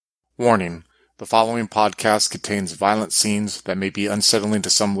Warning: the following podcast contains violent scenes that may be unsettling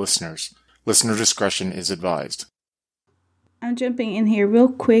to some listeners. Listener discretion is advised. I'm jumping in here real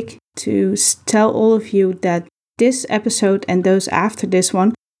quick to tell all of you that this episode and those after this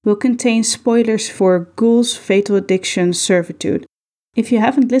one will contain spoilers for Ghouls Fatal Addiction Servitude. If you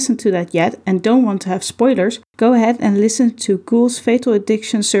haven't listened to that yet and don't want to have spoilers, go ahead and listen to Ghouls Fatal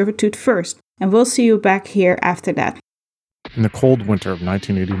Addiction Servitude first, and we'll see you back here after that. In the cold winter of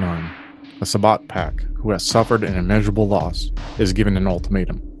 1989, a Sabbat pack, who has suffered an immeasurable loss, is given an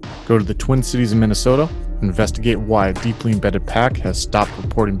ultimatum. Go to the Twin Cities of Minnesota, investigate why a deeply embedded pack has stopped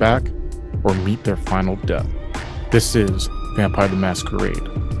reporting back, or meet their final death. This is Vampire the Masquerade,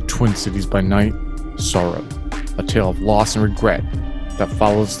 Twin Cities by Night, Sorrow, a tale of loss and regret that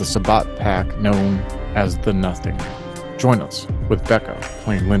follows the Sabbat pack known as the Nothing. Join us with Becca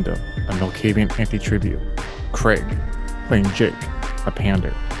playing Linda, a Malkavian anti-tribute, Craig playing Jake, a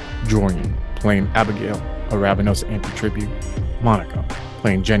Pander, Jorian playing Abigail, a Ravenos anti-tribute, Monica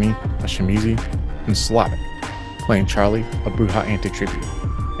playing Jenny, a Shamizi, and Slavic playing Charlie, a Bruja anti-tribute,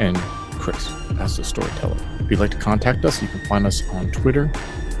 and Chris as the storyteller. If you'd like to contact us, you can find us on Twitter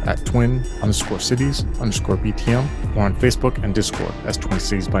at twin_cities_BTM or on Facebook and Discord as Twin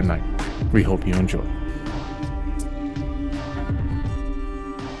Cities by Night. We hope you enjoy.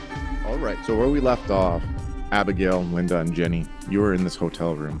 All right, so where we left off, Abigail, Linda, and Jenny, you were in this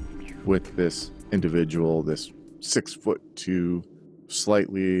hotel room with this individual, this 6'2",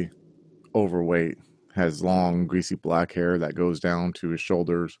 slightly overweight, has long, greasy black hair that goes down to his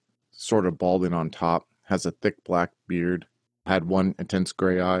shoulders, sort of balding on top, has a thick black beard, had one intense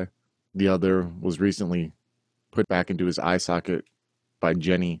gray eye. The other was recently put back into his eye socket by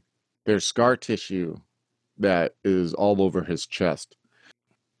Jenny. There's scar tissue that is all over his chest.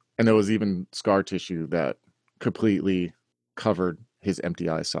 And there was even scar tissue that completely covered his empty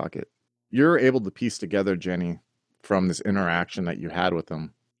eye socket. You're able to piece together, Jenny, from this interaction that you had with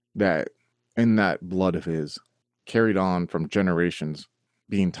him, that in that blood of his, carried on from generations,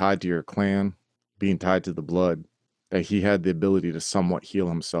 being tied to your clan, being tied to the blood, that he had the ability to somewhat heal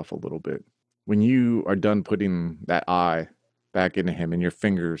himself a little bit. When you are done putting that eye back into him and your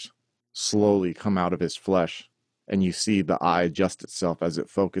fingers slowly come out of his flesh, and you see the eye adjust itself as it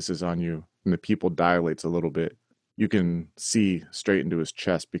focuses on you, and the pupil dilates a little bit, you can see straight into his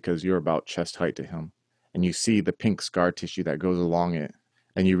chest because you're about chest height to him. And you see the pink scar tissue that goes along it,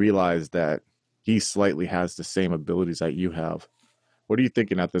 and you realize that he slightly has the same abilities that you have. What are you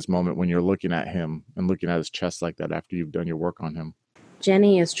thinking at this moment when you're looking at him and looking at his chest like that after you've done your work on him?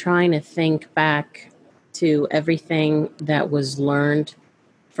 Jenny is trying to think back to everything that was learned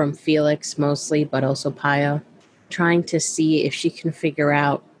from Felix mostly, but also Paya, trying to see if she can figure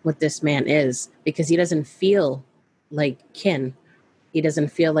out what this man is, because he doesn't feel like kin. He doesn't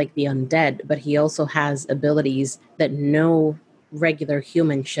feel like the undead, but he also has abilities that no regular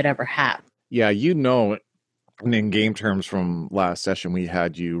human should ever have. Yeah, you know, and in game terms from last session, we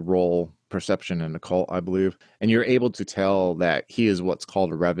had you roll perception and occult, I believe, and you're able to tell that he is what's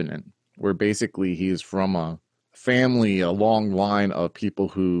called a revenant, where basically he is from a family, a long line of people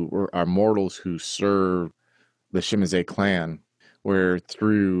who are mortals who serve the Shimize clan, where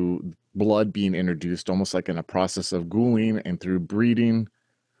through blood being introduced, almost like in a process of ghouling and through breeding,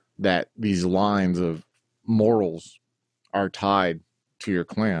 that these lines of mortals are tied to your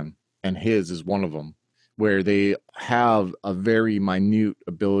clan, and his is one of them, where they have a very minute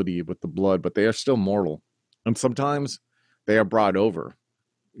ability with the blood, but they are still mortal. And sometimes they are brought over.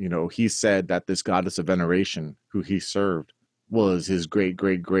 You know, he said that this goddess of veneration, who he served, was his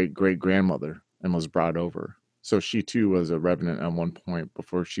great-great-great-great-grandmother and was brought over. So she too was a revenant at one point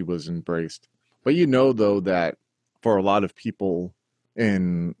before she was embraced. But you know, though, that for a lot of people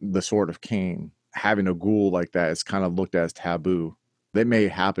in the Sword of Cain, having a ghoul like that is kind of looked at as taboo. That may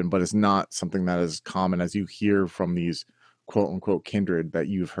happen, but it's not something that is common, as you hear from these quote-unquote kindred that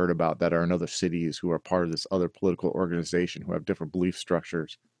you've heard about that are in other cities who are part of this other political organization who have different belief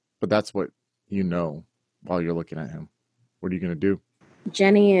structures. But that's what you know while you're looking at him. What are you going to do?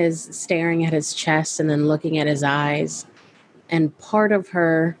 Jenny is staring at his chest and then looking at his eyes. And part of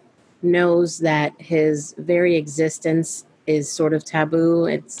her knows that his very existence is sort of taboo.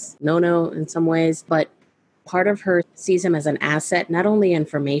 It's no in some ways, but part of her sees him as an asset, not only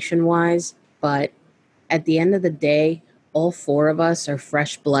information-wise, but at the end of the day, all four of us are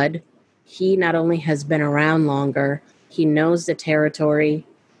fresh blood. He not only has been around longer, he knows the territory.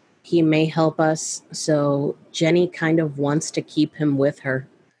 He may help us. So Jenny kind of wants to keep him with her.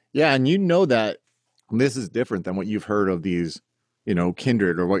 Yeah, and you know that this is different than what you've heard of these, you know,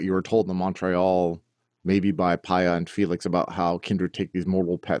 kindred or what you were told in the Montreal maybe by Paya and Felix about how Kindred take these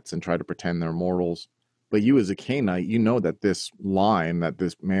mortal pets and try to pretend they're mortals. But you as a Cainite, you know that this line that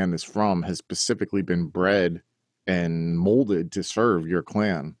this man is from has specifically been bred and molded to serve your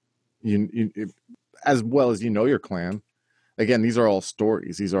clan. As well as you know your clan. Again, these are all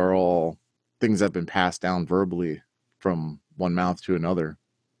stories. These are all things that have been passed down verbally from one mouth to another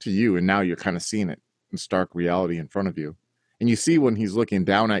to you. And now you're kind of seeing it in stark reality in front of you. And you see when he's looking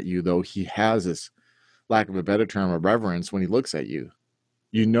down at you, though, he has this, lack of a better term, of reverence when he looks at you.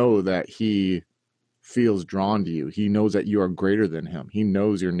 You know that he feels drawn to you. He knows that you are greater than him. He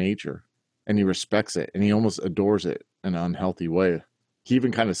knows your nature and he respects it and he almost adores it in an unhealthy way. He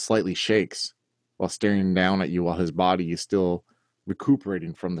even kind of slightly shakes while staring down at you while his body is still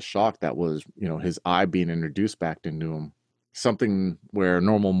recuperating from the shock that was, his eye being introduced back into him. Something where a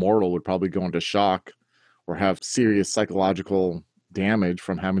normal mortal would probably go into shock or have serious psychological damage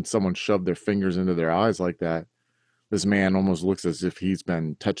from having someone shove their fingers into their eyes like that. This man almost looks as if he's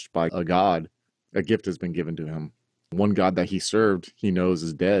been touched by a god. A gift has been given to him. One god that he served, he knows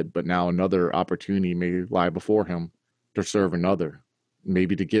is dead, but now another opportunity may lie before him to serve another.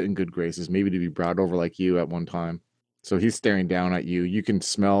 Maybe to get in good graces, maybe to be brought over like you at one time. So he's staring down at you. You can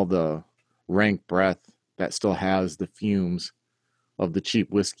smell the rank breath that still has the fumes of the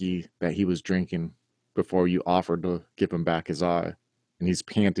cheap whiskey that he was drinking before you offered to give him back his eye. And he's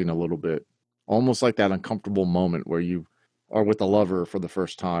panting a little bit, almost like that uncomfortable moment where you are with a lover for the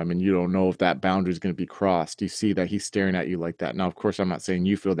first time and you don't know if that boundary is going to be crossed. You see that he's staring at you like that. Now, of course, I'm not saying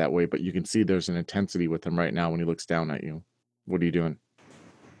you feel that way, but you can see there's an intensity with him right now when he looks down at you. What are you doing?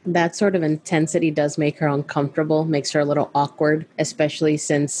 That sort of intensity does make her uncomfortable, makes her a little awkward, especially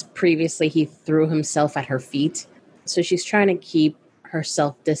since previously he threw himself at her feet. So she's trying to keep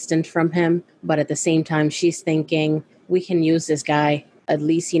herself distant from him, but at the same time, she's thinking, we can use this guy. At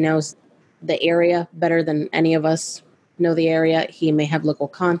least he knows the area better than any of us know the area. He may have local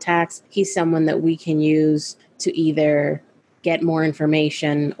contacts. He's someone that we can use to either get more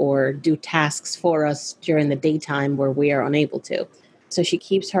information or do tasks for us during the daytime where we are unable to. So she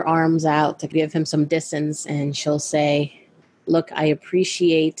keeps her arms out to give him some distance, and she'll say, look, I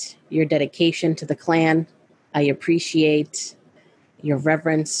appreciate your dedication to the clan. I appreciate your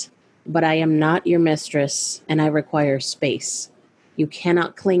reverence, but I am not your mistress, and I require space. You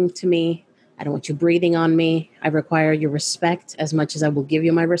cannot cling to me. I don't want you breathing on me. I require your respect as much as I will give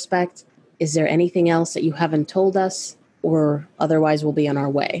you my respect. Is there anything else that you haven't told us, or otherwise we'll be on our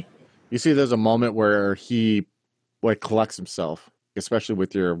way? You see there's a moment where he collects himself, especially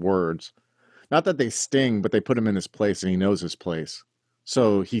with your words. Not that they sting, but they put him in his place and he knows his place.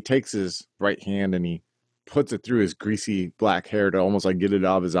 So he takes his right hand and he puts it through his greasy black hair to almost get it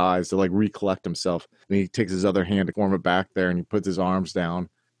out of his eyes to recollect himself. And he takes his other hand to form it back there and he puts his arms down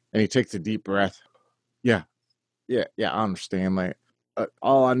and he takes a deep breath. Yeah, I understand.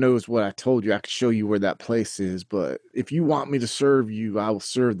 All I know is what I told you. I could show you where that place is, but if you want me to serve you, I will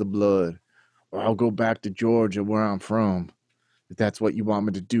serve the blood. Or I'll go back to Georgia where I'm from. If that's what you want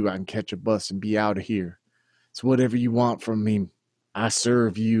me to do, I can catch a bus and be out of here. It's whatever you want from me. I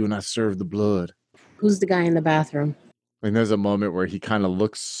serve you and I serve the blood. Who's the guy in the bathroom? And there's a moment where he kind of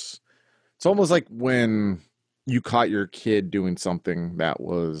looks... It's almost like when you caught your kid doing something that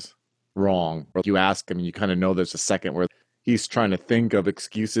was wrong. Or you ask him, you kind of know there's a second where he's trying to think of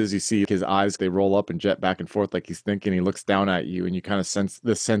excuses. You see his eyes, they roll up and jet back and forth like he's thinking. He looks down at you and you kind of sense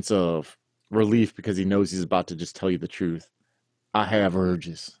this sense of relief because he knows he's about to just tell you the truth. I have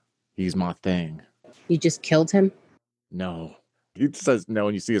urges. He's my thing. You just killed him? No. He says no,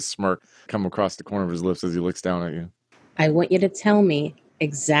 and you see a smirk come across the corner of his lips as he looks down at you. I want you to tell me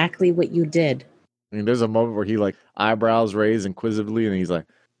exactly what you did. I mean, there's a moment where he eyebrows raised inquisitively, and he's like,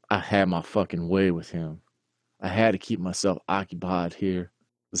 I had my fucking way with him. I had to keep myself occupied here.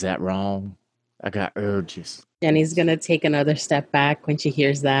 Is that wrong? I got urges. Jenny's going to take another step back when she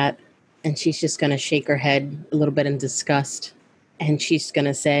hears that, and she's just going to shake her head a little bit in disgust. And she's going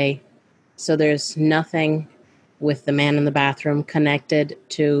to say, so there's nothing with the man in the bathroom connected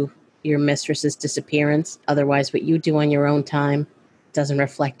to your mistress's disappearance. Otherwise, what you do on your own time doesn't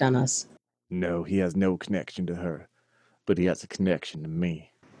reflect on us. No, he has no connection to her, but he has a connection to me.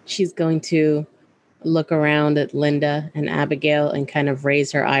 She's going to look around at Linda and Abigail and kind of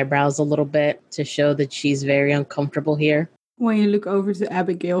raise her eyebrows a little bit to show that she's very uncomfortable here. When you look over to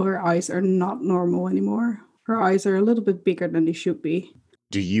Abigail, her eyes are not normal anymore. Her eyes are a little bit bigger than they should be.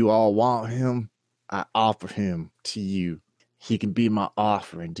 Do you all want him? I offer him to you. He can be my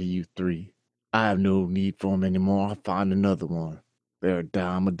offering to you three. I have no need for him anymore. I'll find another one. They're a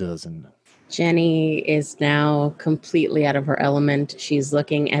dime a dozen. Jenny is now completely out of her element. She's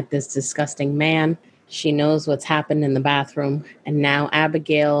looking at this disgusting man. She knows what's happened in the bathroom, and now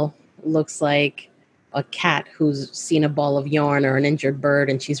Abigail looks like a cat who's seen a ball of yarn or an injured bird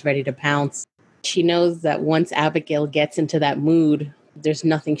and she's ready to pounce. She knows that once Abigail gets into that mood, there's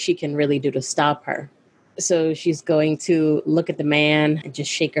nothing she can really do to stop her. So she's going to look at the man and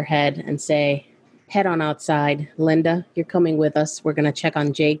just shake her head and say, head on outside. Linda, you're coming with us. We're going to check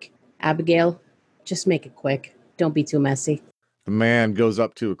on Jake. Abigail, just make it quick. Don't be too messy. The man goes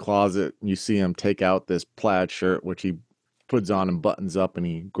up to a closet. And you see him take out this plaid shirt, which he puts on and buttons up, and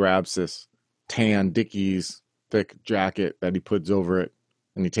he grabs this tan Dickies thick jacket that he puts over it.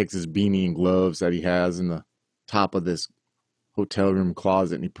 And he takes his beanie and gloves that he has in the top of this hotel room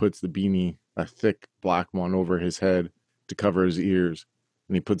closet, and he puts the beanie, a thick black one, over his head to cover his ears.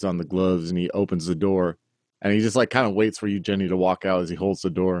 And he puts on the gloves and he opens the door. And he just like kind of waits for you, Jenny, to walk out as he holds the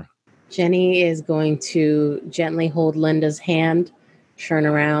door. Jenny is going to gently hold Linda's hand, turn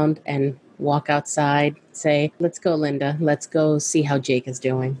around and walk outside, say, let's go, Linda. Let's go see how Jake is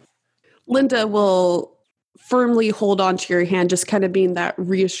doing. Linda will firmly hold on to your hand, just kind of being that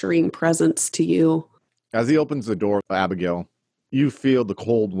reassuring presence to you. As he opens the door, Abigail, you feel the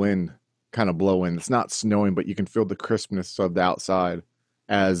cold wind kind of blow in. It's not snowing, but you can feel the crispness of the outside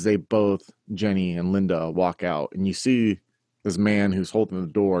as they both, Jenny and Linda, walk out. And you see this man who's holding the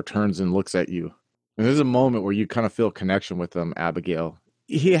door turns and looks at you. And there's a moment where you kind of feel a connection with him, Abigail.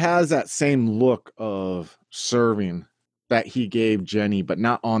 He has that same look of serving that he gave Jenny, but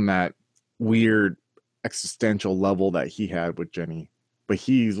not on that weird existential level that he had with Jenny. But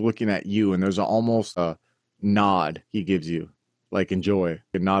he's looking at you, and there's almost a nod he gives you, like enjoy,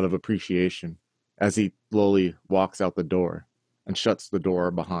 a nod of appreciation, as he slowly walks out the door and shuts the door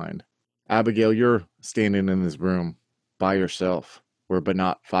behind. Abigail, you're standing in this room by yourself, but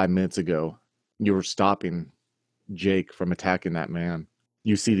not 5 minutes ago, you were stopping Jake from attacking that man.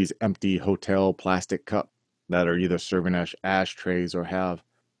 You see these empty hotel plastic cups that are either serving as ashtrays or have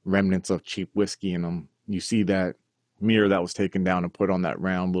remnants of cheap whiskey in them. You see that mirror that was taken down and put on that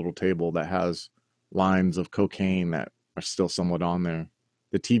round little table that has lines of cocaine that are still somewhat on there.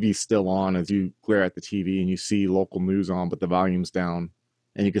 The TV's still on as you glare at the TV and you see local news on, but the volume's down.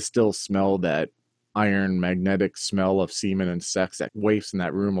 And you can still smell that iron magnetic smell of semen and sex that wafts in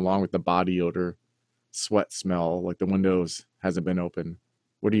that room, along with the body odor, sweat smell, like the windows hasn't been open.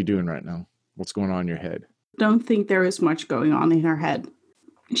 What are you doing right now? What's going on in your head? Don't think there is much going on in her head.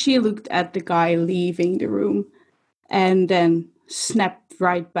 She looked at the guy leaving the room and then snapped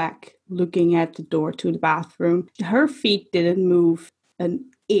right back, looking at the door to the bathroom. Her feet didn't move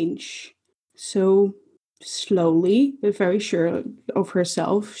an inch. So slowly, but very sure of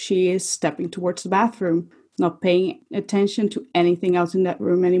herself, she is stepping towards the bathroom, not paying attention to anything else in that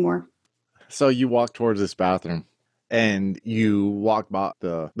room anymore. So you walk towards this bathroom and you walk by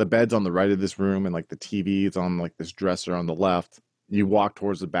the bed's on the right of this room, and like the TV is on like this dresser on the left. You walk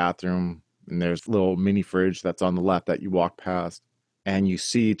towards the bathroom and there's a little mini fridge that's on the left that you walk past, and you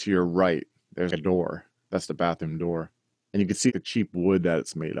see to your right, there's a door. That's the bathroom door. And you can see the cheap wood that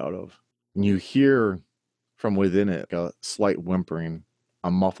it's made out of. And you hear from within it a slight whimpering,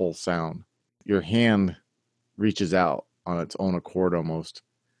 a muffled sound. Your hand reaches out on its own accord almost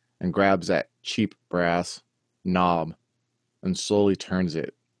and grabs that cheap brass knob and slowly turns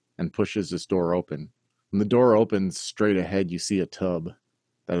it and pushes this door open. When the door opens, straight ahead you see a tub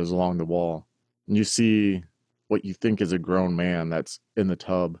that is along the wall. And you see what you think is a grown man that's in the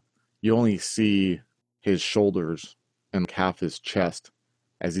tub. You only see his shoulders and half his chest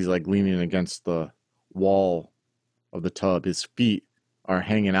as he's like leaning against the wall of the tub. His feet are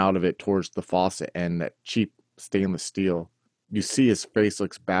hanging out of it towards the faucet and that cheap stainless steel. You see his face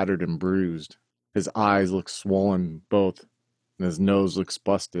looks battered and bruised. His eyes look swollen both, and his nose looks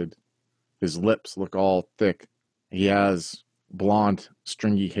busted. His lips look all thick. He has blonde,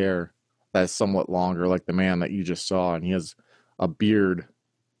 stringy hair that is somewhat longer, like the man that you just saw, and he has a beard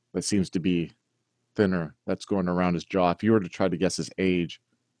that seems to be thinner that's going around his jaw. If you were to try to guess his age,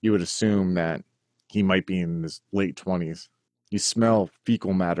 you would assume that he might be in his late 20s. You smell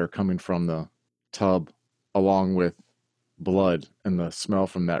fecal matter coming from the tub along with blood and the smell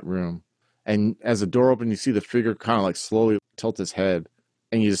from that room. And as the door opens, you see the figure kind of like slowly tilt his head,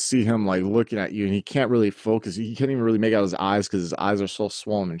 and you just see him like looking at you, and he can't really focus. He can't even really make out his eyes because his eyes are so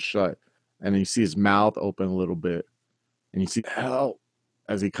swollen and shut. And then you see his mouth open a little bit, and you see help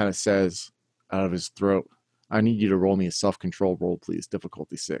as he kind of says out of his throat, I need you to roll me a self-control roll, please.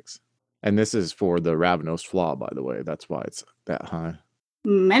 Difficulty 6. And this is for the Ravenous Flaw, by the way. That's why it's that high.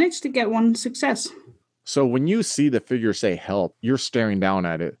 Managed to get one success. So when you see the figure say help, you're staring down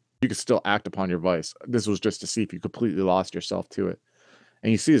at it. You can still act upon your vice. This was just to see if you completely lost yourself to it.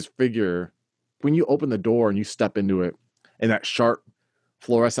 And you see his figure When you open the door and you step into it, and that sharp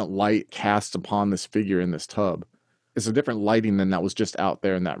fluorescent light casts upon this figure in this tub, it's a different lighting than that was just out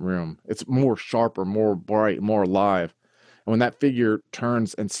there in that room. It's more sharper, more bright, more alive. And when that figure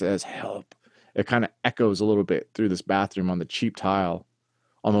turns and says, "Help," it kind of echoes a little bit through this bathroom on the cheap tile,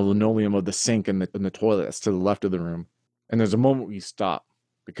 on the linoleum of the sink and the toilet that's to the left of the room. And there's a moment where you stop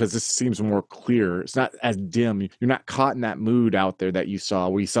because this seems more clear. It's not as dim. You're not caught in that mood out there that you saw,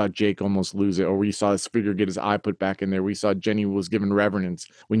 where you saw Jake almost lose it, or where you saw this figure get his eye put back in there, where you saw Jenny was given reverence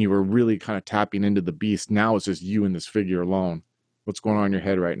when you were really kind of tapping into the beast. Now it's just you and this figure alone. What's going on in your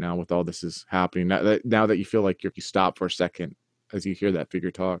head right now with all this is happening? Now that you feel like you stop for a second as you hear that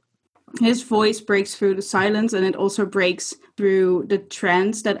figure talk. His voice breaks through the silence, and it also breaks through the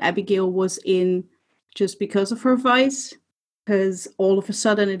trance that Abigail was in just because of her voice. Because all of a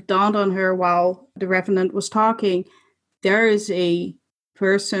sudden it dawned on her while the Revenant was talking, there is a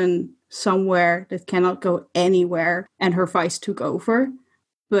person somewhere that cannot go anywhere, and her voice took over.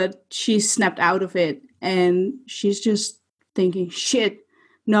 But she snapped out of it, and she's just thinking, shit,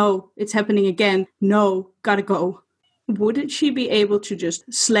 no, it's happening again. No, gotta go. Wouldn't she be able to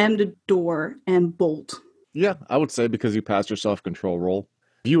just slam the door and bolt? Yeah, I would say because you passed your self-control roll.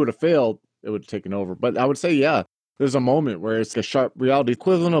 If you would have failed, it would have taken over. But I would say, yeah, there's a moment where it's a sharp reality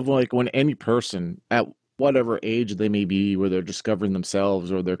equivalent of like when any person at whatever age they may be, where they're discovering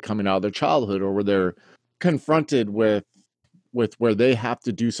themselves or they're coming out of their childhood or where they're confronted with where they have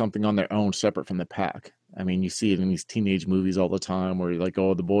to do something on their own separate from the pack. I mean, you see it in these teenage movies all the time where you're like,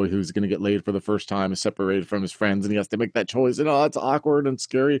 oh, the boy who's going to get laid for the first time is separated from his friends and he has to make that choice. And oh, that's awkward and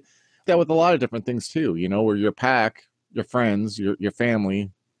scary. That with a lot of different things too, where your pack, your friends, your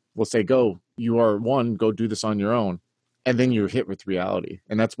family will say, go, you are one, go do this on your own. And then you're hit with reality.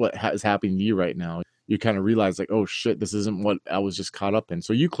 And that's what is happening to you right now. You kind of realize like, oh shit, this isn't what I was just caught up in.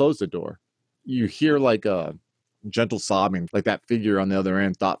 So you close the door. You hear like a gentle sobbing, like that figure on the other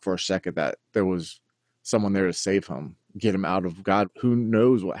end thought for a second that there was someone there to save him, get him out of God. Who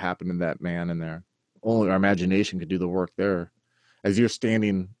knows what happened to that man in there? Only our imagination could do the work there. As you're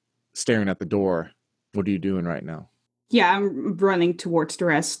standing, staring at the door, what are you doing right now? Yeah, I'm running towards the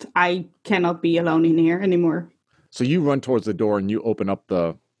rest. I cannot be alone in here anymore. So you run towards the door and you open up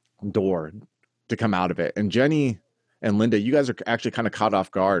the door to come out of it. And Jenny and Linda, you guys are actually kind of caught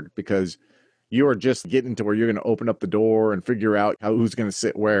off guard because you are just getting to where you're going to open up the door and figure out who's going to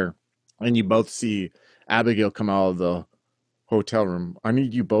sit where. And you both see Abigail come out of the hotel room. I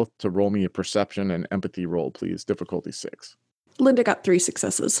need you both to roll me a perception and empathy roll, please. Difficulty 6. Linda got 3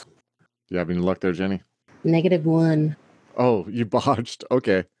 successes. Do you have any luck there, Jenny? -1. Oh, you botched.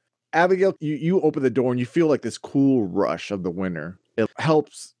 Okay. Abigail, you open the door and you feel like this cool rush of the winter. It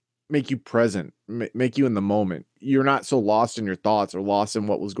helps make you present, make you in the moment. You're not so lost in your thoughts or lost in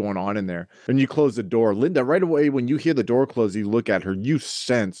what was going on in there. And you close the door. Linda, right away, when you hear the door close, you look at her, you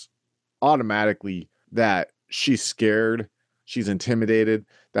sense automatically that she's scared, she's intimidated,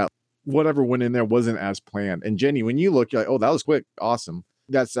 that whatever went in there wasn't as planned. And Jenny, when you look, you're like, oh, that was quick. Awesome.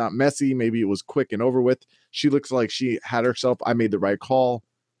 That's not messy. Maybe it was quick and over with. She looks like she had herself. I made the right call.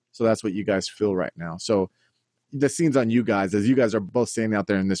 So that's what you guys feel right now. So the scene's on you guys as you guys are both standing out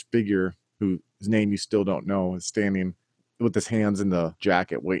there and this figure whose name you still don't know is standing with his hands in the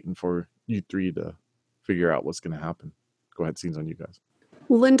jacket waiting for you three to figure out what's going to happen. Go ahead. Scene's on you guys.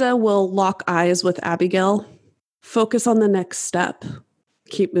 Linda will lock eyes with Abigail. Focus on the next step.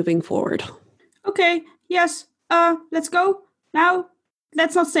 Keep moving forward. Okay. Yes. Let's go. Now,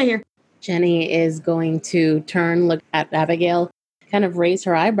 let's not stay here. Jenny is going to turn, look at Abigail, kind of raise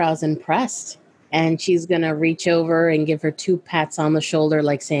her eyebrows impressed. And she's going to reach over and give her 2 pats on the shoulder,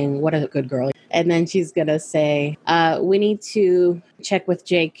 like saying, what a good girl. And then she's going to say, we need to check with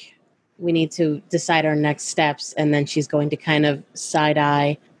Jake. We need to decide our next steps. And then she's going to kind of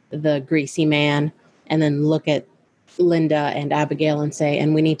side-eye the greasy man and then look at Linda and Abigail and say,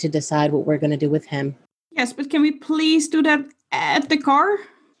 and we need to decide what we're going to do with him. Yes, but can we please do that at the car?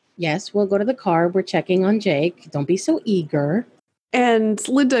 Yes, we'll go to the car. We're checking on Jake. Don't be so eager. And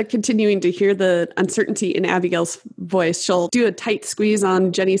Linda, continuing to hear the uncertainty in Abigail's voice, she'll do a tight squeeze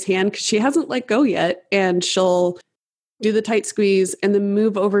on Jenny's hand because she hasn't let go yet. And she'll do the tight squeeze and then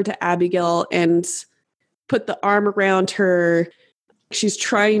move over to Abigail and put the arm around her. She's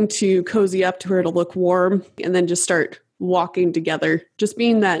trying to cozy up to her to look warm and then just start walking together, just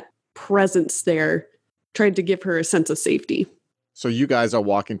being that presence there, trying to give her a sense of safety. So you guys are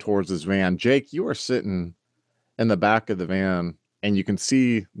walking towards this van. Jake, you are sitting in the back of the van. And you can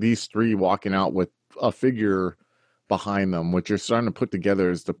see these 3 walking out with a figure behind them, which you're starting to put together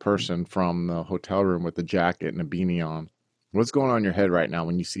as the person from the hotel room with the jacket and a beanie on. What's going on in your head right now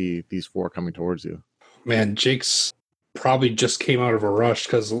when you see these four coming towards you? Man, Jake's probably just came out of a rush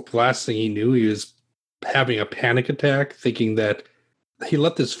because last thing he knew, he was having a panic attack, thinking that he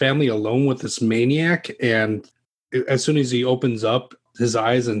left his family alone with this maniac. And as soon as he opens up his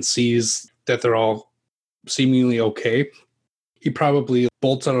eyes and sees that they're all seemingly okay, he probably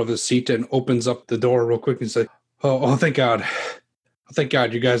bolts out of his seat and opens up the door real quick and says, oh, thank God. Thank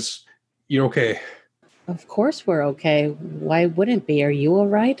God, you guys, you're okay. Of course we're okay. Why wouldn't be? Are you all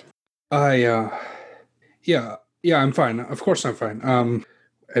right? Yeah, I'm fine. Of course I'm fine.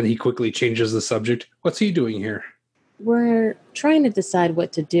 And he quickly changes the subject. What's he doing here? We're trying to decide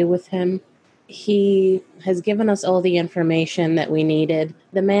what to do with him. He has given us all the information that we needed.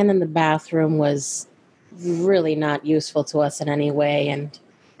 The man in the bathroom was really not useful to us in any way, and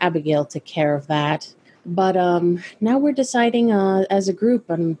Abigail took care of that. But now we're deciding as a group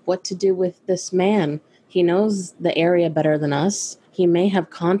on what to do with this man. He knows the area better than us. He may have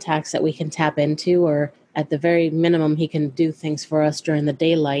contacts that we can tap into, or at the very minimum, he can do things for us during the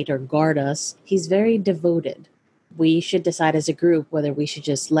daylight or guard us. He's very devoted. We should decide as a group whether we should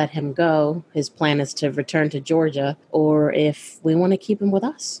just let him go. His plan is to return to Georgia, or if we want to keep him with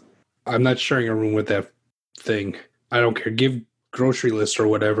us. I'm not sharing a room with that thing. I don't care. Give grocery list or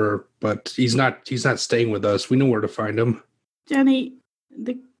whatever, but he's not staying with us. We know where to find him. Jenny,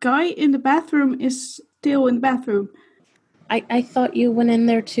 the guy in the bathroom is still in the bathroom. I thought you went in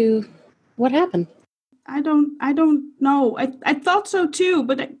there too. What happened? I don't know. I thought so too,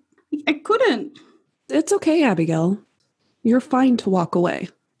 but I couldn't. It's okay, Abigail. You're fine to walk away.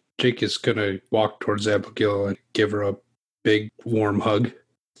 Jake is going to walk towards Abigail and give her a big, warm hug.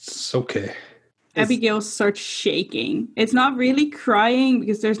 It's okay. Abigail starts shaking. It's not really crying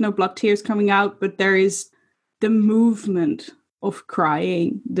because there's no blood tears coming out, but there is the movement of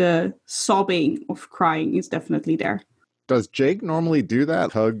crying. The sobbing of crying is definitely there. Does Jake normally do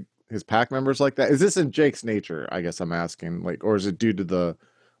that? Hug his pack members like that? Is this in Jake's nature? I guess I'm asking, like, or is it due to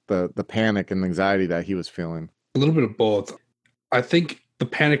the panic and anxiety that he was feeling? A little bit of both. I think the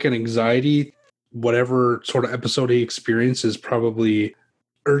panic and anxiety, whatever sort of episode he experienced, is probably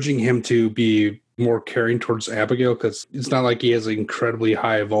urging him to be more caring towards Abigail, because it's not like he has an incredibly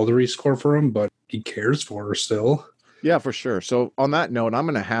high Valdery score for him, but he cares for her still. Yeah, for sure. So on that note, I'm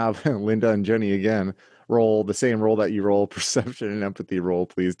going to have Linda and Jenny again roll the same roll that you roll, perception and empathy roll,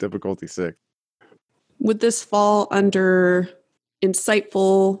 please. Difficulty 6. Would this fall under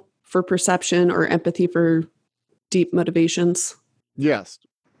insightful for perception or empathy for deep motivations? Yes.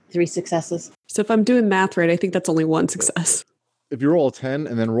 3 successes. So if I'm doing math right, I think that's only 1 success. If you roll a 10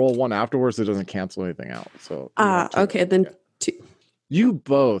 and then roll 1 afterwards, it doesn't cancel anything out. So okay, then 2. You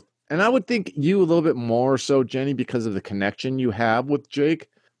both, and I would think you a little bit more so, Jenny, because of the connection you have with Jake,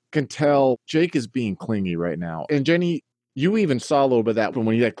 can tell Jake is being clingy right now. And Jenny, you even saw a little bit of that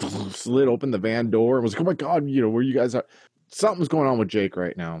when he like slid open the van door and was like, oh my God, where you guys are. Something's going on with Jake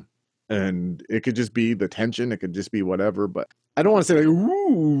right now. And it could just be the tension. It could just be whatever. But I don't want to say like,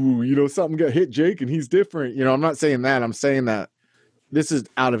 ooh, something got hit Jake and he's different. I'm not saying that. I'm saying that this is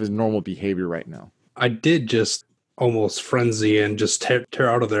out of his normal behavior right now. I did just almost frenzy and just tear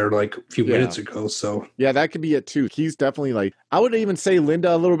out of there like a few minutes ago. So yeah, that could be it too. He's definitely like, I would even say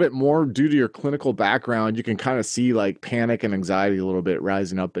Linda a little bit more due to your clinical background. You can kind of see like panic and anxiety a little bit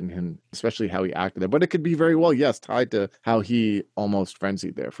rising up in him, especially how he acted there. But it could be very well, yes, tied to how he almost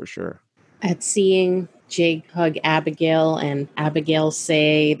frenzied there for sure. At seeing Jake hug Abigail and Abigail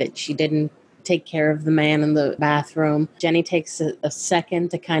say that she didn't take care of the man in the bathroom, Jenny takes a second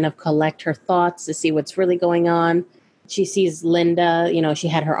to kind of collect her thoughts to see what's really going on. She sees Linda, she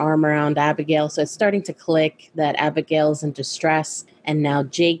had her arm around Abigail, so it's starting to click that Abigail's in distress, and now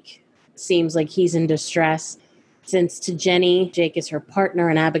Jake seems like he's in distress. Since to Jenny, Jake is her partner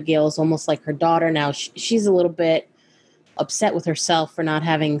and Abigail is almost like her daughter now, she's a little bit upset with herself for not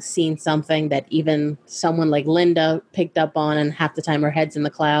having seen something that even someone like Linda picked up on, and half the time her head's in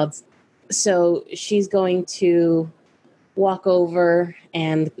the clouds. So she's going to walk over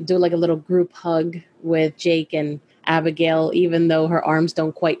and do like a little group hug with Jake and Abigail, even though her arms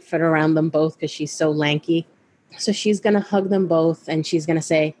don't quite fit around them both because she's so lanky. So she's going to hug them both and she's going to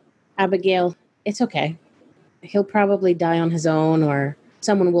say, Abigail, it's okay. He'll probably die on his own, or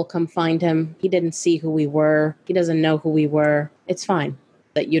someone will come find him. He didn't see who we were. He doesn't know who we were. It's fine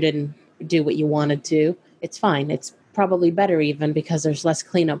that you didn't do what you wanted to. It's fine. It's probably better even because there's less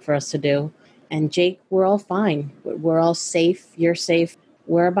cleanup for us to do. And Jake, we're all fine. We're all safe. You're safe.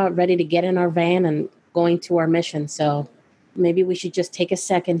 We're about ready to get in our van and going to our mission. So maybe we should just take a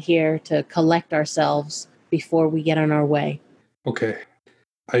second here to collect ourselves before we get on our way. Okay.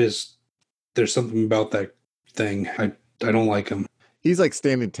 There's something about that thing. I don't like him. He's like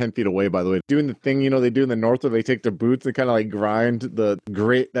standing 10 feet away, by the way, doing the thing, they do in the north where they take their boots and kind of like grind the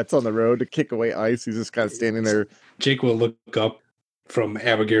grate that's on the road to kick away ice. He's just kind of standing there. Jake will look up from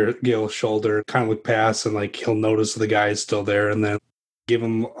Abigail's shoulder, kind of look past, and like he'll notice the guy is still there, and then give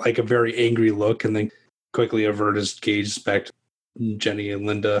him like a very angry look, and then quickly avert his gaze back to Jenny and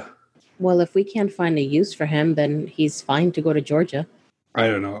Linda. Well, if we can't find a use for him, then he's fine to go to Georgia. I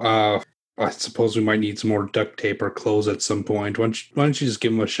don't know. I suppose we might need some more duct tape or clothes at some point. Why don't you just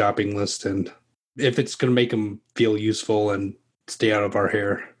give him a shopping list, and if it's going to make him feel useful and stay out of our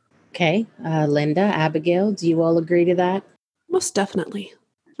hair. Okay. Linda, Abigail, do you all agree to that? Most definitely.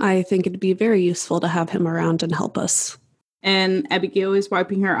 I think it'd be very useful to have him around and help us. And Abigail is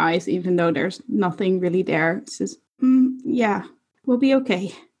wiping her eyes, even though there's nothing really there. She says, yeah, we'll be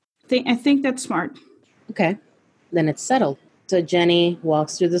okay. I think that's smart. Okay. Then it's settled. So Jenny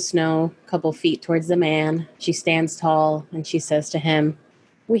walks through the snow, a couple feet towards the man. She stands tall and she says to him,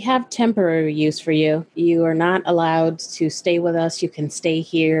 "We have temporary use for you. You are not allowed to stay with us. You can stay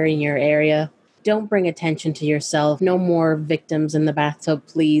here in your area. Don't bring attention to yourself. No more victims in the bathtub,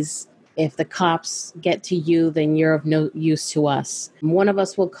 please. If the cops get to you, then you're of no use to us. One of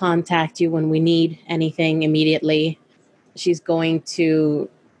us will contact you when we need anything immediately." She's going to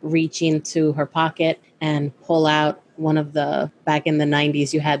reach into her pocket and pull out one of back in the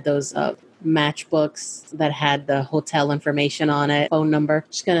 90s, you had those matchbooks that had the hotel information on it, phone number.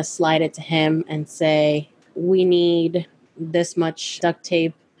 She's going to slide it to him and say, "We need this much duct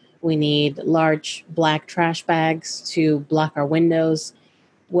tape. We need large black trash bags to block our windows.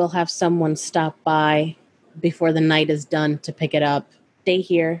 We'll have someone stop by before the night is done to pick it up. Stay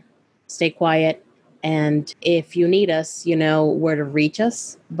here, stay quiet, and if you need us, you know where to reach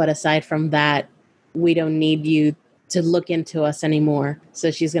us. But aside from that, we don't need you to look into us anymore." So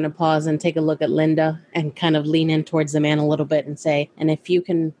she's going to pause and take a look at Linda and kind of lean in towards the man a little bit and say, "And if you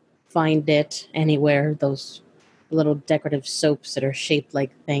can find it anywhere, those little decorative soaps that are shaped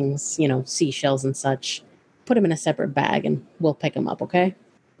like things, seashells and such, put them in a separate bag and we'll pick them up, okay?"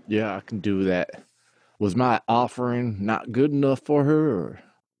 Yeah, I can do that. Was my offering not good enough for her, or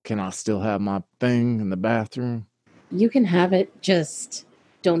can I still have my thing in the bathroom? You can have it, just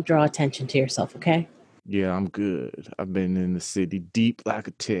don't draw attention to yourself, okay? Yeah, I'm good. I've been in the city deep like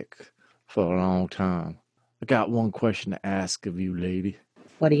a tick for a long time. I got one question to ask of you, lady.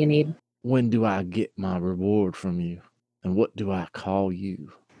 What do you need? When do I get my reward from you? And what do I call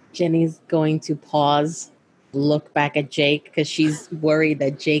you? Jenny's going to pause, look back at Jake, because she's worried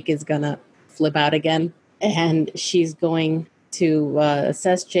that Jake is going to flip out again. And she's going to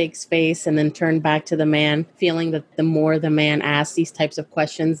assess Jake's face and then turn back to the man, feeling that the more the man asks these types of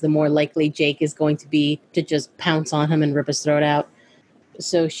questions, the more likely Jake is going to be to just pounce on him and rip his throat out.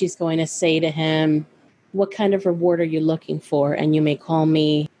 So she's going to say to him, "What kind of reward are you looking for? And you may call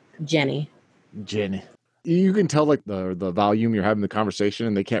me Jenny." Jenny. You can tell like the volume you're having the conversation,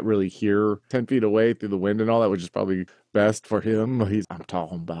 and they can't really hear 10 feet away through the wind and all that, which is probably best for him. I'm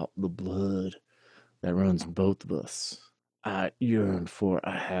talking about the blood that runs in both of us. I yearn for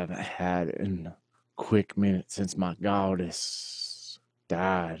I haven't had in a quick minute since my goddess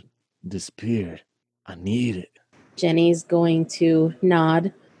died, disappeared. I need it. Jenny's going to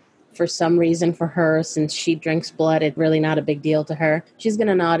nod. For some reason for her, since she drinks blood, it's really not a big deal to her. She's going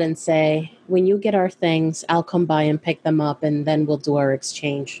to nod and say, "When you get our things, I'll come by and pick them up, and then we'll do our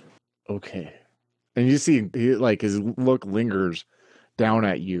exchange." Okay. And you see, his look lingers down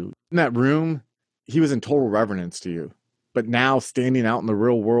at you. In that room, he was in total reverence to you. But now, standing out in the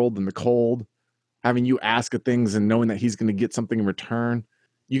real world in the cold, having you ask of things and knowing that he's going to get something in return,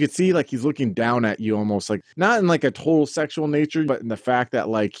 you could see like he's looking down at you almost like, not in like a total sexual nature, but in the fact that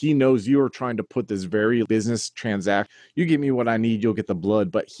like he knows you are trying to put this very business transaction. You give me what I need, you'll get the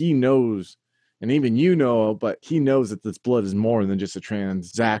blood. But he knows, and even you know, but he knows that this blood is more than just a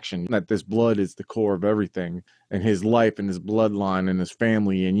transaction, that this blood is the core of everything, and his life and his bloodline and his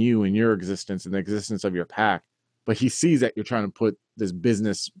family and you and your existence and the existence of your pack. But he sees that you're trying to put this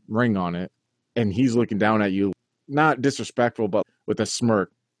business ring on it, and he's looking down at you, not disrespectful, but with a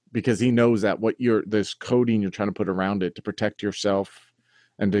smirk, because he knows that this coding you're trying to put around it to protect yourself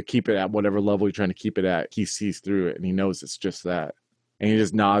and to keep it at whatever level you're trying to keep it at, he sees through it, and he knows it's just that. And he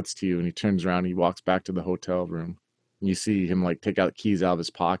just nods to you, and he turns around and he walks back to the hotel room. And you see him like take out keys out of his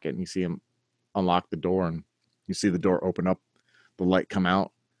pocket, and you see him unlock the door, and you see the door open up, the light come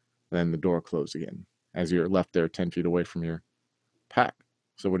out, then the door close again as you're left there 10 feet away from your pack.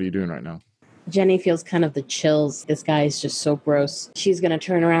 So what are you doing right now? Jenny feels kind of the chills. This guy is just so gross. She's going to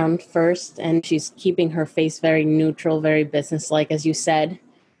turn around first, and she's keeping her face very neutral, very businesslike, as you said.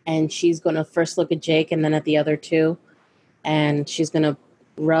 And she's going to first look at Jake and then at the other two. and she's going to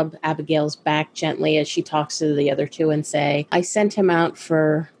rub Abigail's back gently as she talks to the other two and say, I sent him out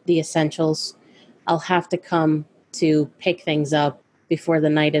for the essentials. I'll have to come to pick things up before the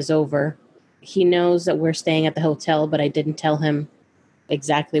night is over. He knows that we're staying at the hotel, but I didn't tell him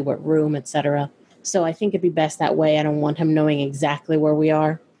exactly what room, etc. So I think it'd be best that way. I don't want him knowing exactly where we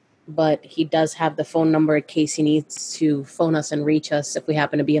are, but he does have the phone number in case he needs to phone us and reach us if we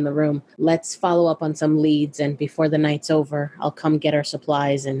happen to be in the room. Let's follow up on some leads, and before the night's over, I'll come get our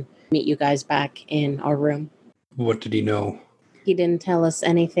supplies and meet you guys back in our room. What did he know? He didn't tell us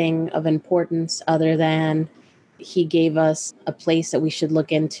anything of importance other than he gave us a place that we should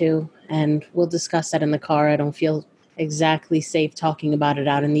look into, and we'll discuss that in the car. I don't feel exactly safe talking about it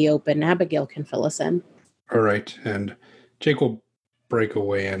out in the open. Abigail can fill us in. All right. And Jake will break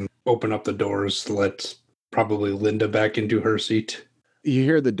away and open up the doors, let probably Linda back into her seat. You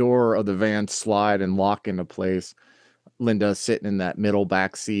hear the door of the van slide and lock into place. Linda sitting in that middle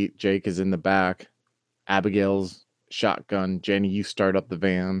back seat. Jake is in the back. Abigail's shotgun. Jenny, you start up the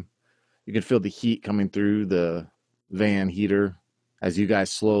van. You can feel the heat coming through the van heater as you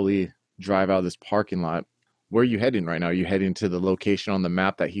guys slowly drive out of this parking lot. Where are you heading right now? Are you heading to the location on the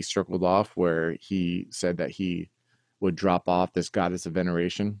map that he circled off where he said that he would drop off this goddess of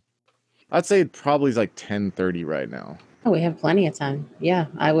veneration? I'd say it probably is like 10:30 right now. Oh, we have plenty of time. Yeah,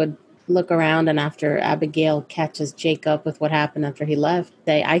 I would look around, and after Abigail catches Jake up with what happened after he left,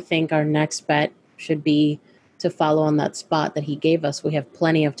 I think our next bet should be to follow on that spot that he gave us. We have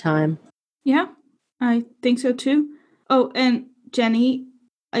plenty of time. Yeah, I think so too. Oh, and Jenny,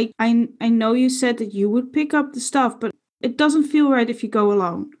 I know you said that you would pick up the stuff, but it doesn't feel right if you go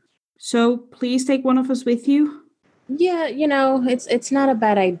alone. So please take one of us with you. Yeah, it's not a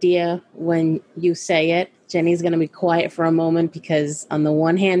bad idea when you say it. Jenny's going to be quiet for a moment because on the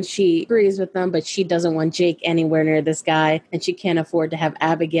one hand, she agrees with them, but she doesn't want Jake anywhere near this guy, and she can't afford to have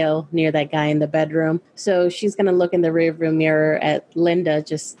Abigail near that guy in the bedroom. So she's going to look in the rearview mirror at Linda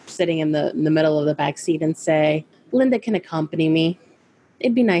just sitting in the middle of the back seat and say, Linda can accompany me.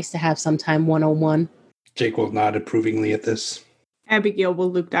 It'd be nice to have some time one-on-one. Jake will nod approvingly at this. Abigail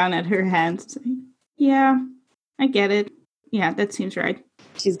will look down at her hand and say, yeah, I get it. Yeah, that seems right.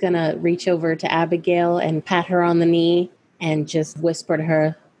 She's going to reach over to Abigail and pat her on the knee and just whisper to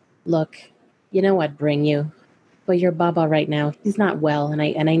her, look, you know I'd bring you, but your Baba right now, he's not well, and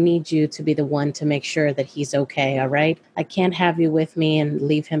I need you to be the one to make sure that he's okay, all right? I can't have you with me and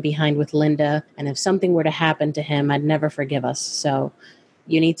leave him behind with Linda, and if something were to happen to him, I'd never forgive us. So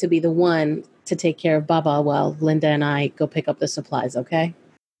you need to be the one to take care of Baba while Linda and I go pick up the supplies, okay?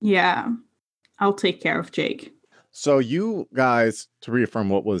 Yeah, I'll take care of Jake. So you guys, to reaffirm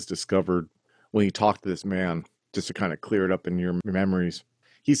what was discovered when you talked to this man, just to kind of clear it up in your memories,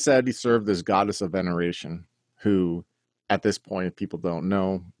 he said he served this goddess of veneration, who at this point, if people don't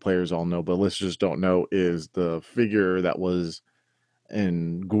know, players all know, but listeners don't know, is the figure that was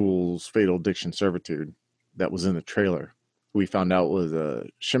in Ghoul's Fatal Addiction Servitude that was in the trailer. We found out was a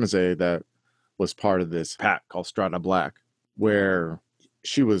Shimize that was part of this pack called Strata Black, where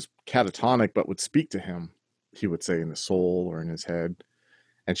she was catatonic but would speak to him, he would say, in the soul or in his head.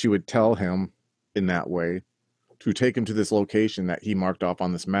 And she would tell him in that way to take him to this location that he marked off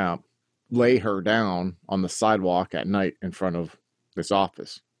on this map, lay her down on the sidewalk at night in front of this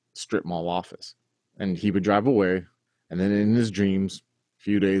office, strip mall office. And he would drive away. And then in his dreams, a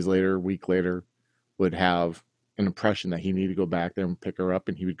few days later, a week later, would have an impression that he needed to go back there and pick her up.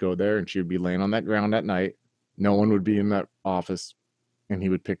 And he would go there and she would be laying on that ground at night. No one would be in that office. And he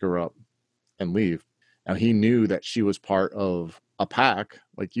would pick her up and leave. Now, he knew that she was part of a pack,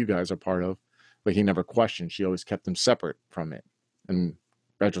 like you guys are part of, but he never questioned. She always kept them separate from it. In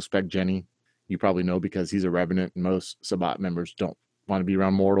retrospect, Jenny, you probably know because he's a revenant, and most Sabbat members don't want to be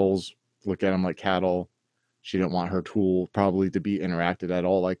around mortals, look at them like cattle. She didn't want her tool probably to be interacted at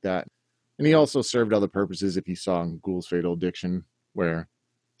all like that. And he also served other purposes, if you saw in Ghoul's Fatal Addiction, where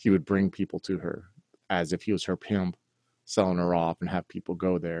he would bring people to her as if he was her pimp, selling her off and have people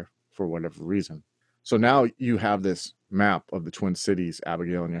go there for whatever reason. So now you have this map of the Twin Cities,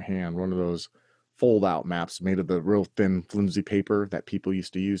 Abigail, in your hand, one of those fold-out maps made of the real thin, flimsy paper that people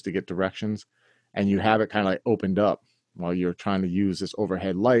used to use to get directions. And you have it kind of like opened up while you're trying to use this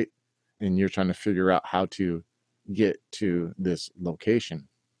overhead light and you're trying to figure out how to get to this location.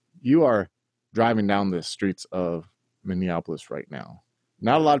 You are driving down the streets of Minneapolis right now.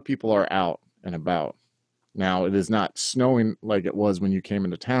 Not a lot of people are out and about. Now, it is not snowing like it was when you came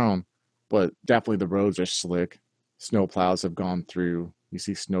into town, but definitely the roads are slick. Snow plows have gone through. You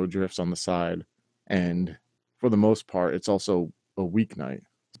see snow drifts on the side. And for the most part, it's also a weeknight.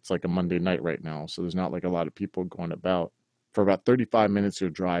 It's like a Monday night right now. So there's not like a lot of people going about. For about 35 minutes, you're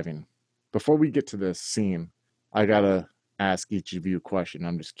driving. Before we get to this scene, I gotta ask each of you a question.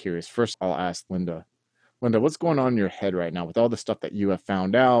 I'm just curious. First, I'll ask Linda. Linda, what's going on in your head right now with all the stuff that you have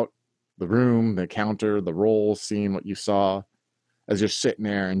found out, the room, the encounter, the role, seeing what you saw as you're sitting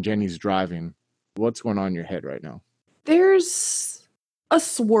there and Jenny's driving? What's going on in your head right now? There's a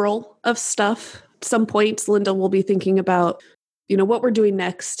swirl of stuff. At some points, Linda will be thinking about, what we're doing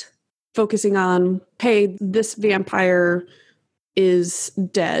next, focusing on, hey, this vampire is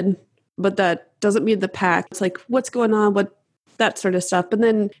dead, but that doesn't mean the pack. It's like, what's going on? That sort of stuff. And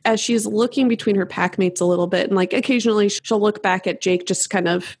then as she's looking between her pack mates a little bit, and like occasionally she'll look back at Jake, just kind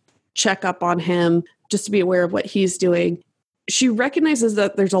of check up on him, just to be aware of what he's doing. She recognizes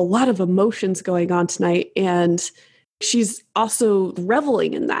that there's a lot of emotions going on tonight, and she's also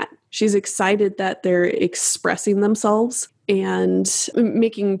reveling in that. She's excited that they're expressing themselves and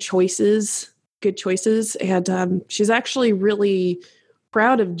making choices, good choices. And she's actually really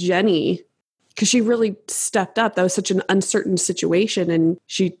proud of Jenny because she really stepped up. That was such an uncertain situation, and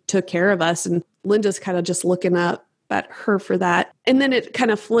she took care of us. And Linda's kind of just looking up at her for that. And then it kind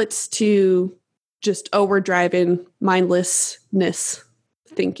of flits to just, we're driving, mindlessness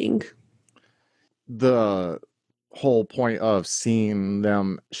thinking. The whole point of seeing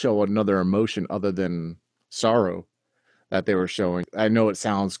them show another emotion other than sorrow that they were showing. I know it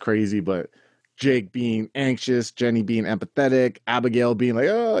sounds crazy, but Jake being anxious, Jenny being empathetic, Abigail being like,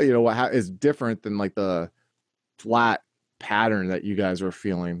 what is different than like the flat pattern that you guys were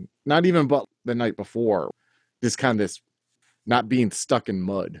feeling. Not even but the night before. This kind of this not being stuck in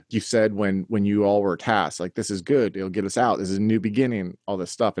mud. You said when you all were tasked, like, this is good. It'll get us out. This is a new beginning, all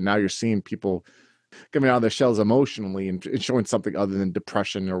this stuff. And now you're seeing people coming out of their shells emotionally and showing something other than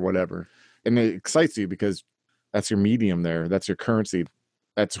depression or whatever. And it excites you because that's your medium there. That's your currency.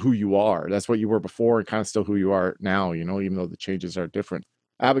 That's who you are. That's what you were before and kind of still who you are now, even though the changes are different.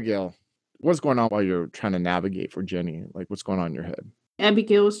 Abigail, what's going on while you're trying to navigate for Jenny? Like, what's going on in your head?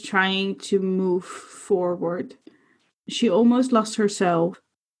 Abigail is trying to move forward. She almost lost herself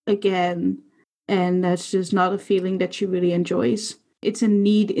again, and that's just not a feeling that she really enjoys. It's a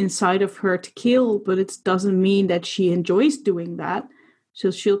need inside of her to kill, but it doesn't mean that she enjoys doing that.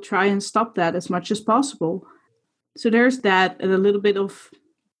 So she'll try and stop that as much as possible. So there's that, and a little bit of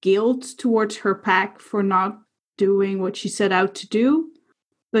guilt towards her pack for not doing what she set out to do.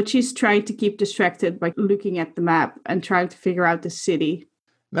 But she's trying to keep distracted by looking at the map and trying to figure out the city.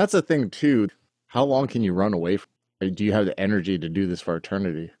 That's the thing, too. How long can you run away from? Do you have the energy to do this for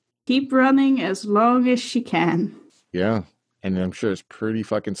eternity? Keep running as long as she can. Yeah. And I'm sure it's pretty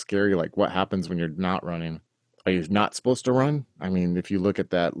fucking scary. Like, what happens when you're not running? Are you not supposed to run? I mean, if you look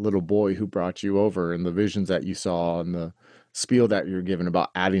at that little boy who brought you over and the visions that you saw and the spiel that you're given about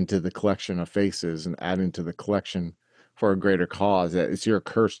adding to the collection of faces and adding to the collection for a greater cause, that it's your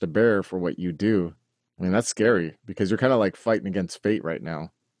curse to bear for what you do. I mean, that's scary because you're kind of like fighting against fate right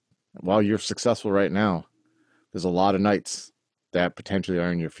now. While you're successful right now, there's a lot of nights that potentially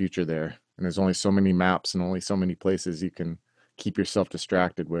are in your future there. And there's only so many maps and only so many places you can keep yourself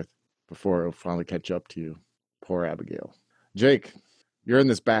distracted with before it'll finally catch up to you. Poor Abigail. Jake, you're in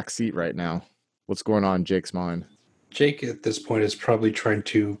this back seat right now. What's going on in Jake's mind? Jake at this point is probably trying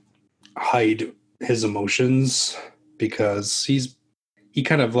to hide his emotions because he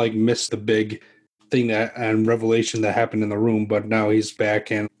kind of like missed the big thing and revelation that happened in the room, but now he's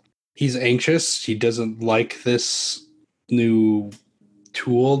back and he's anxious. He doesn't like this new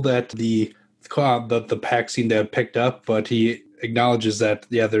tool that the pack seemed to have picked up, but he acknowledges that,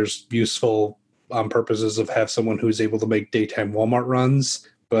 yeah, there's useful purposes of have someone who's able to make daytime Walmart runs,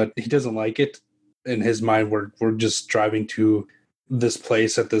 but he doesn't like it. In his mind, we're just driving to this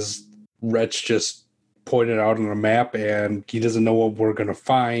place that this wretch just pointed out on a map, and he doesn't know what we're going to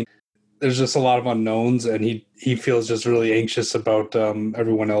find. There's just a lot of unknowns, and he feels just really anxious about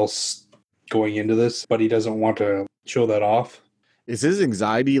everyone else going into this, but he doesn't want to show that off. Is his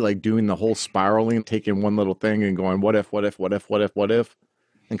anxiety like doing the whole spiraling, taking one little thing and going, what if,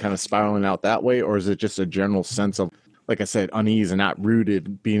 and kind of spiraling out that way? Or is it just a general sense of, like I said, unease and not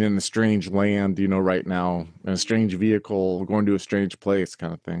rooted, being in a strange land, right now, in a strange vehicle, going to a strange place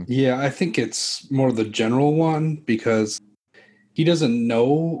kind of thing? Yeah, I think it's more the general one because he doesn't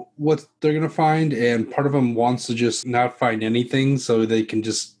know what they're going to find, and part of him wants to just not find anything so they can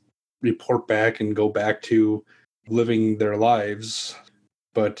just report back and go back to living their lives.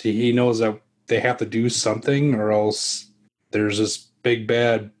 But he knows that they have to do something or else there's this big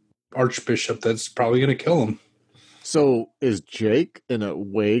bad archbishop that's probably going to kill him. So is Jake in a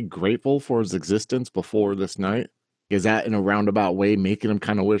way grateful for his existence before this night? Is that in a roundabout way making him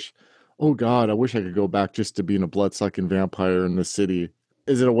kind of wish, oh God, I wish I could go back just to being a blood-sucking vampire in the city.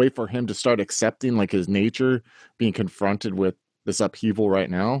 Is it a way for him to start accepting like his nature, being confronted with this upheaval right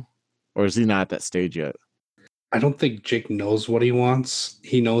now? Or is he not at that stage yet? I don't think Jake knows what he wants.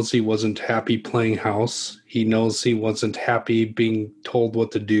 He knows he wasn't happy playing house. He knows he wasn't happy being told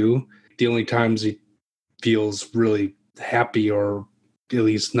what to do. The only times he feels really happy, or at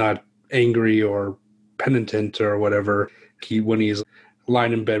least not angry or penitent or whatever, when he's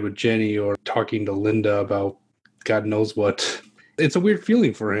lying in bed with Jenny or talking to Linda about God knows what. It's a weird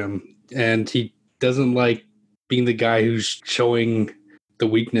feeling for him, and he doesn't like being the guy who's showing the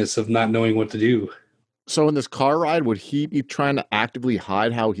weakness of not knowing what to do. So in this car ride, would he be trying to actively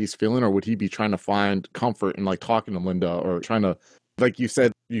hide how he's feeling, or would he be trying to find comfort in like talking to Linda, or trying to, like you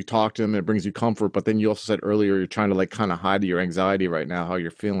said, you talk to him, it brings you comfort, but then you also said earlier you're trying to like kind of hide your anxiety right now, how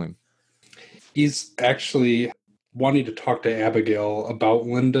you're feeling. He's actually wanting to talk to Abigail about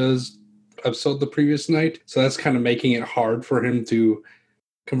Linda's episode the previous night, so that's kind of making it hard for him to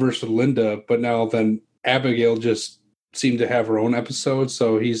converse with Linda, but now then Abigail just seemed to have her own episode,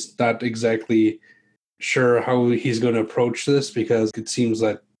 so he's not exactly sure how he's going to approach this, because it seems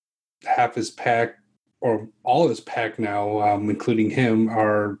that half his pack, or all his pack now, including him,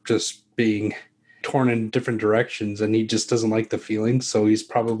 are just being torn in different directions, and he just doesn't like the feeling, so he's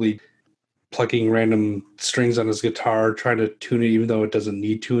probably plucking random strings on his guitar, trying to tune it even though it doesn't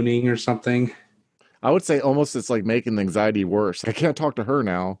need tuning or something. I would say almost it's like making the anxiety worse. I can't talk to her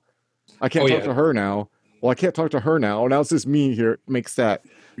now. I can't talk to her now. Well, I can't talk to her now. Now it's just me here. It makes that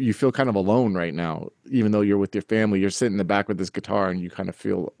you feel kind of alone right now, even though you're with your family. You're sitting in the back with this guitar and you kind of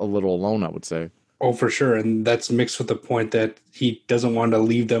feel a little alone, I would say. Oh, for sure. And that's mixed with the point that he doesn't want to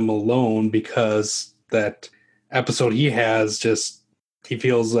leave them alone, because that episode he has, just, he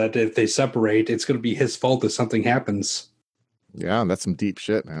feels that if they separate, it's going to be his fault if something happens. Yeah, that's some deep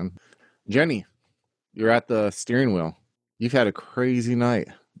shit, man. Jenny, you're at the steering wheel. You've had a crazy night.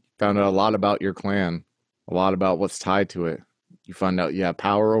 Found out a lot about your clan, a lot about what's tied to it. You find out you have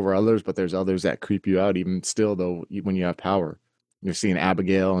power over others, but there's others that creep you out even still, though, when you have power. You're seeing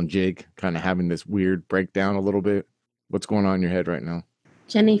Abigail and Jake kind of having this weird breakdown a little bit. What's going on in your head right now?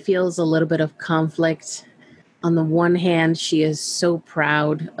 Jenny feels a little bit of conflict. On the one hand, she is so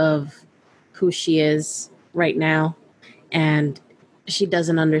proud of who she is right now, and she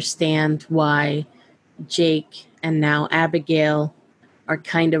doesn't understand why Jake and now Abigail are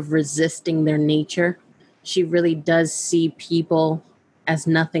kind of resisting their nature. She really does see people as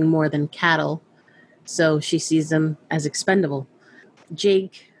nothing more than cattle, so she sees them as expendable.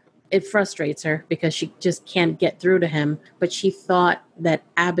 Jake, it frustrates her because she just can't get through to him, but she thought that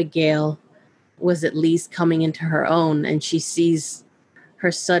Abigail was at least coming into her own, and she sees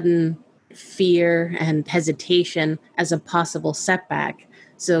her sudden fear and hesitation as a possible setback.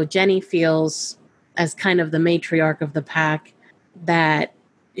 So Jenny feels, as kind of the matriarch of the pack, that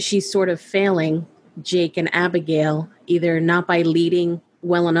she's sort of failing Jake and Abigail, either not by leading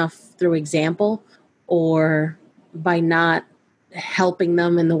well enough through example, or by not helping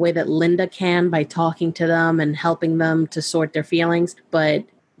them in the way that Linda can, by talking to them and helping them to sort their feelings. But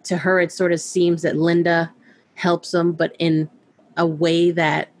to her, it sort of seems that Linda helps them, but in a way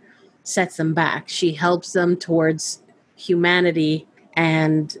that sets them back. She helps them towards humanity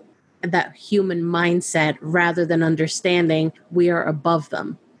and that human mindset, rather than understanding we are above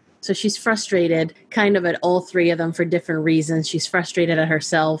them. So she's frustrated kind of at all three of them for different reasons. She's frustrated at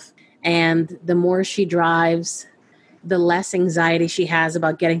herself. And the more she drives, the less anxiety she has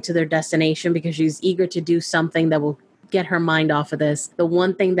about getting to their destination, because she's eager to do something that will get her mind off of this. The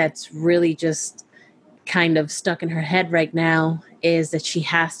one thing that's really just kind of stuck in her head right now is that she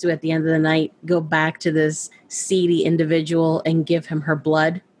has to, at the end of the night, go back to this seedy individual and give him her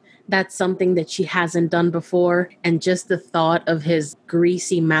blood. That's something that she hasn't done before. And just the thought of his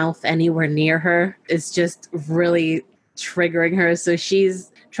greasy mouth anywhere near her is just really triggering her. So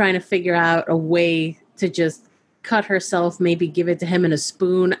she's trying to figure out a way to just cut herself, maybe give it to him in a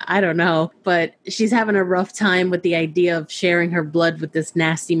spoon. I don't know. But she's having a rough time with the idea of sharing her blood with this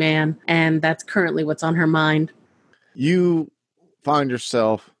nasty man. And that's currently what's on her mind. You find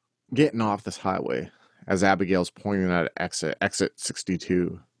yourself getting off this highway as Abigail's pointing at exit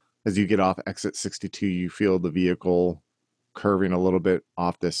 62. As you get off exit 62, you feel the vehicle curving a little bit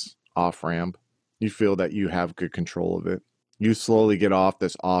off this off ramp. You feel that you have good control of it. You slowly get off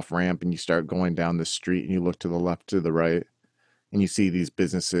this off ramp and you start going down the street, and you look to the left, to the right, and you see these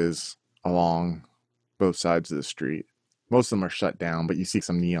businesses along both sides of the street. Most of them are shut down, but you see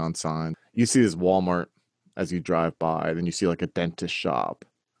some neon signs. You see this Walmart as you drive by, then you see like a dentist shop,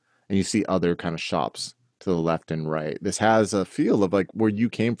 and you see other kind of shops to the left and right. This has a feel of like where you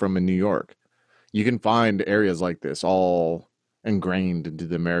came from in New York. You can find areas like this all ingrained into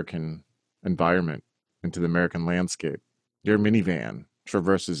the American environment, into the American landscape. Your minivan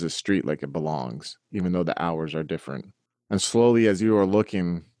traverses the street like it belongs, even though the hours are different. And slowly, as you are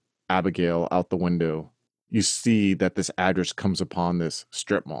looking, Abigail, out the window, you see that this address comes upon this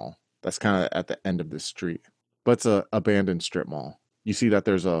strip mall that's kind of at the end of this street. But it's an abandoned strip mall. You see that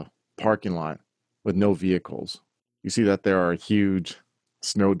there's a parking lot with no vehicles. You see that there are huge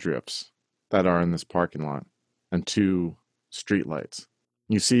snowdrifts that are in this parking lot and 2 street lights.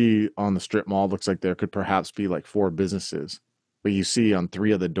 You see on the strip mall, looks like there could perhaps be like 4 businesses. But you see on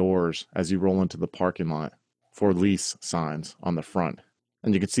 3 of the doors as you roll into the parking lot, for lease signs on the front.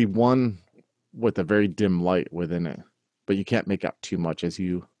 And you can see one with a very dim light within it. But you can't make out too much as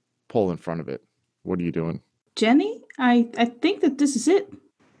you pull in front of it. What are you doing? Jenny, I think that this is it.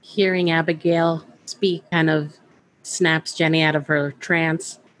 Hearing Abigail speak kind of snaps Jenny out of her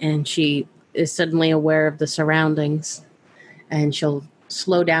trance, and she is suddenly aware of the surroundings. And she'll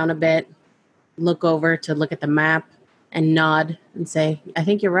slow down a bit, look over to look at the map, and nod and say, I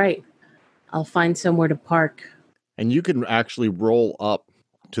think you're right. I'll find somewhere to park. And you can actually roll up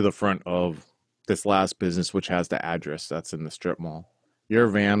to the front of this last business, which has the address that's in the strip mall. Your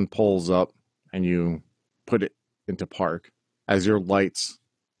van pulls up and you put it into park as your lights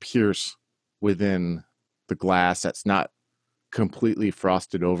pierce within the glass that's not completely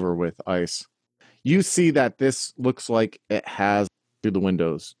frosted over with ice. You see that this looks like it has, through the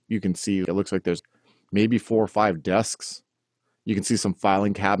windows, you can see it looks like there's maybe 4 or 5 desks. You can see some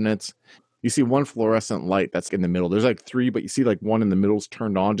filing cabinets. You see one fluorescent light that's in the middle. There's like 3, but you see like one in the middle is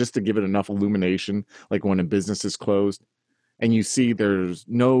turned on just to give it enough illumination, like when a business is closed. And you see there's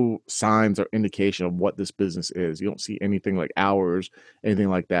no signs or indication of what this business is. You don't see anything like hours, anything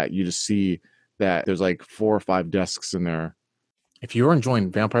like that. You just see that there's like 4 or 5 desks in there. If you're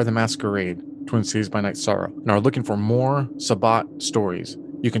enjoying Vampire the Masquerade, Twin Cities by Night Sorrow, and are looking for more Sabbat stories,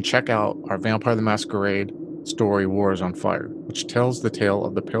 you can check out our Vampire the Masquerade story, War is on Fire, which tells the tale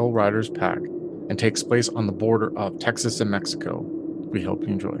of the Pale Riders Pack and takes place on the border of Texas and Mexico. We hope you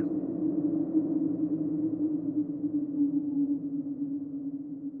enjoy.